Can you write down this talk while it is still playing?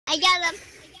I got him.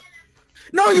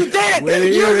 No, you didn't!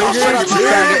 Wait, You wait, don't shut up, you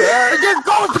faggot. Just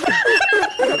go!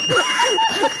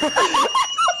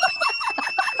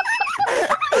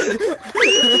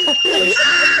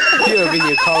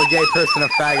 You call a gay person a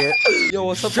faggot. Yo,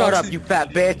 what's up? Shut Foxy? up, you fat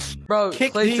bitch. Bro,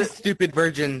 Kick play these stupid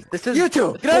virgins. This is You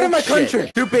two, get out of my bullshit. country!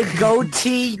 Stupid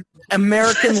goatee,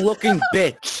 American-looking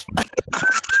bitch.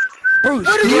 Bruce,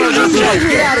 what are you doing?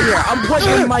 Get out of here! I'm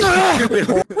playing my stupid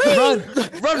whore.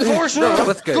 Run, Forrest, run! Bro,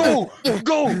 what's good?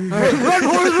 Go! Run,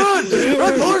 Forrest, run!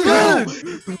 Run, Forrest, run!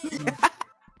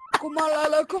 Come on,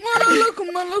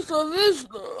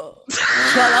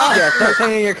 Shut up! Yeah, start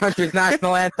singing your country's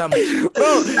national anthem.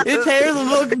 Bro, his hair's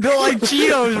looking built like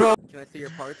Cheetos, bro. Can I see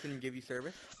your parts and give you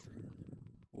service?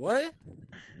 What?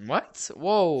 What?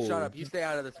 Whoa. Shut up, you stay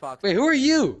out of this, Fox. Wait, who are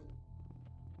you?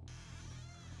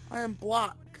 I am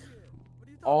blocked.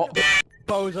 Oh.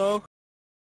 Bozo.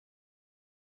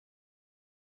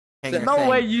 No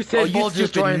way you said you both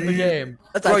just stupid joined the game.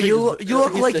 Bro, you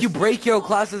look like you break your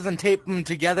glasses and tape them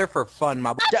together for fun,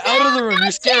 my boy. Get out of the room,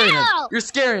 you're scaring him. You're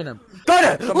scaring him.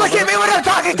 Gunner, look at me when I'm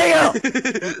talking to you! I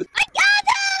got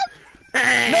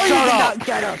him. No, you did not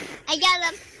get him! I got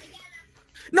him.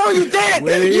 No, you didn't!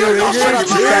 Wait, You wait, don't shut up,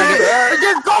 you faggot.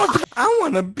 Just go! I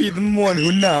wanna be the one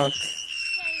who knocks.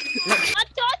 I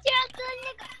told you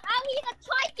he gonna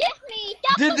try to get me.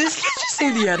 Did this kid just say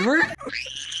the N-word?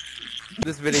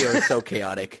 This video is so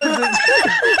chaotic. You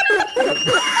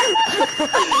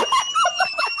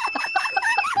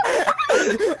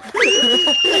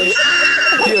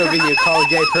call a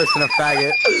gay person a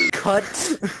faggot. Cut.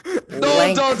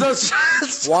 Don't.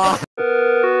 Wow.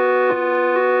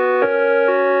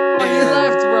 He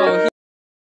left, bro.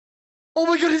 Oh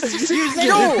my god, he's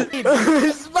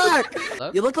It's back!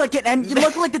 You look like you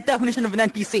look like the definition of an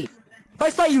NPC. If I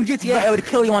saw you in GTA, I would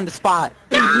kill you on the spot.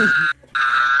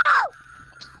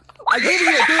 I gave you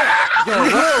a deal. Yo,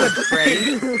 what's good,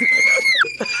 Freddy?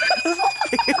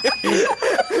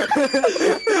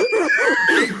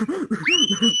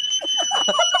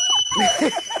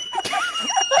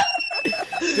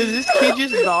 Does this kid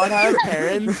just not have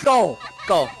parents? Go.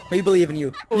 We believe in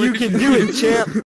you. You can do it, champ!